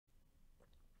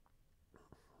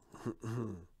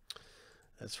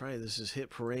That's right. This is Hit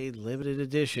Parade Limited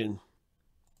Edition.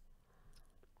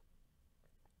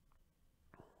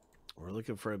 We're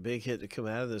looking for a big hit to come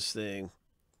out of this thing.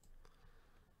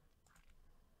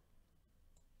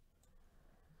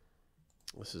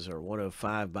 This is our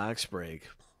 105 box break.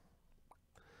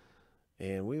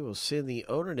 And we will send the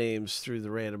owner names through the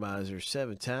randomizer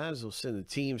 7 times. We'll send the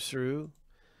teams through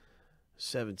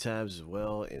 7 times as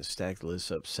well and stack the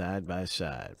lists up side by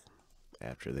side.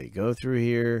 After they go through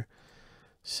here,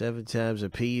 7 times a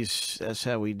piece. That's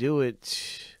how we do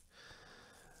it.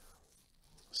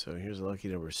 So here's lucky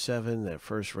number 7. That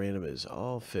first random is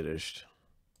all finished.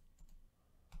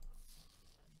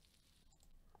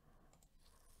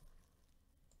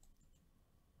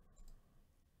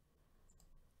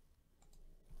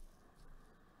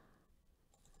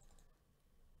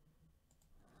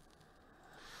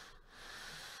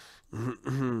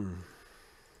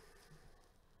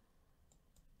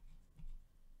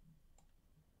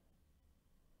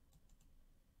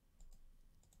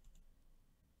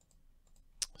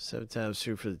 Seven times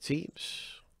through for the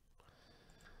teams.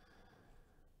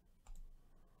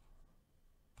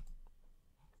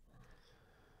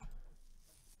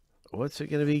 What's it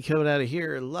going to be coming out of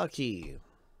here? Lucky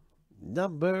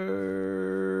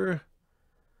number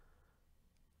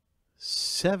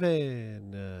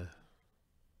 7.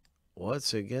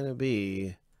 What's it going to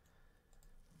be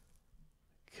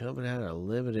coming out of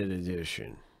limited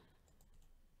edition?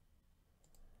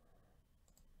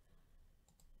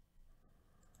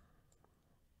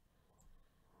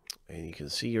 And you can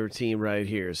see your team right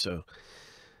here. So,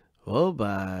 I'm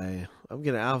going to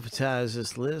alphabetize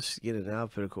this list, get it in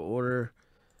alphabetical order.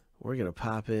 We're going to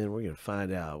pop in. We're going to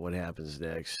find out what happens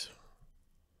next.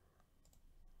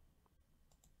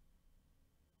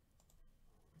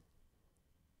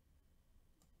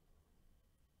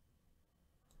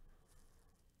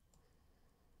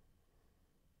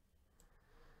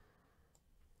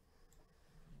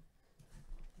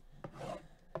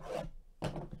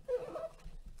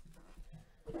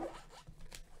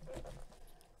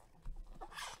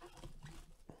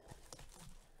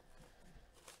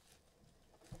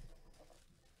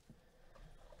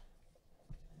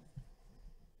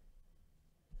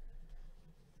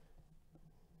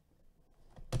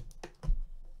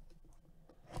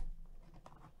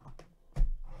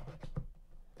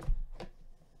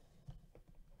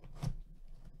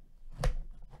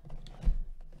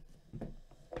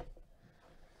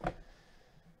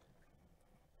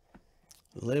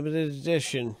 Limited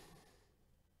edition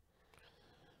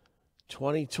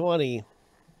 2020.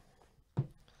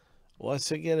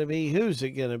 What's it going to be? Who's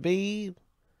it going to be?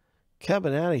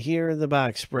 Coming out of here in the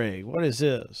box break. What is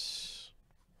this?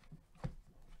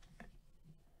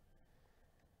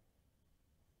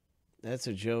 That's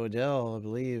a Joe Adele, I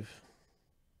believe.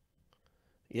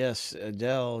 Yes,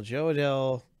 Adele. Joe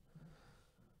Adele.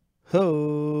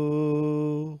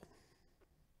 Ho!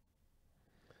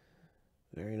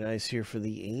 Very nice here for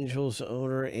the Angels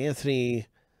owner, Anthony.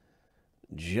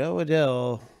 Joe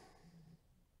Adele.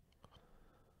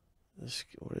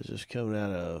 What is this coming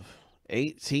out of?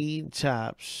 18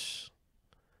 tops.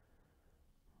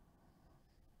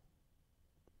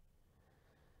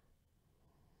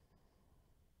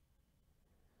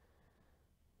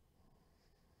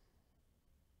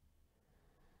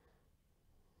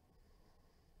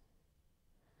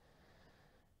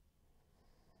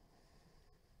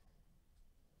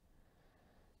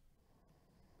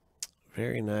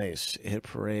 Very nice. Hit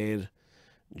Parade.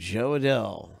 Joe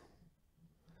Adele.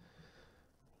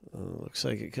 Looks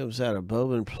like it comes out of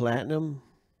Bowman Platinum.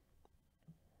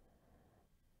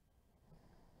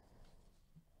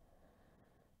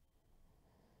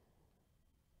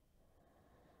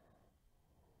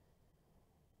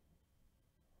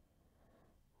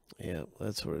 Yeah,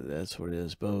 that's what it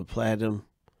is. Bowman Platinum.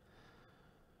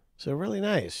 So really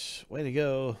nice. Way to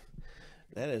go.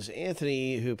 That is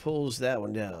Anthony who pulls that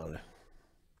one down.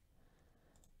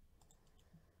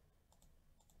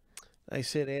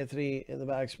 Nice hit, Anthony, in the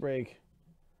box break.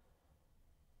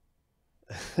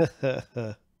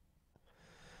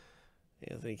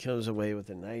 Anthony comes away with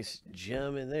a nice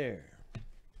gem in there.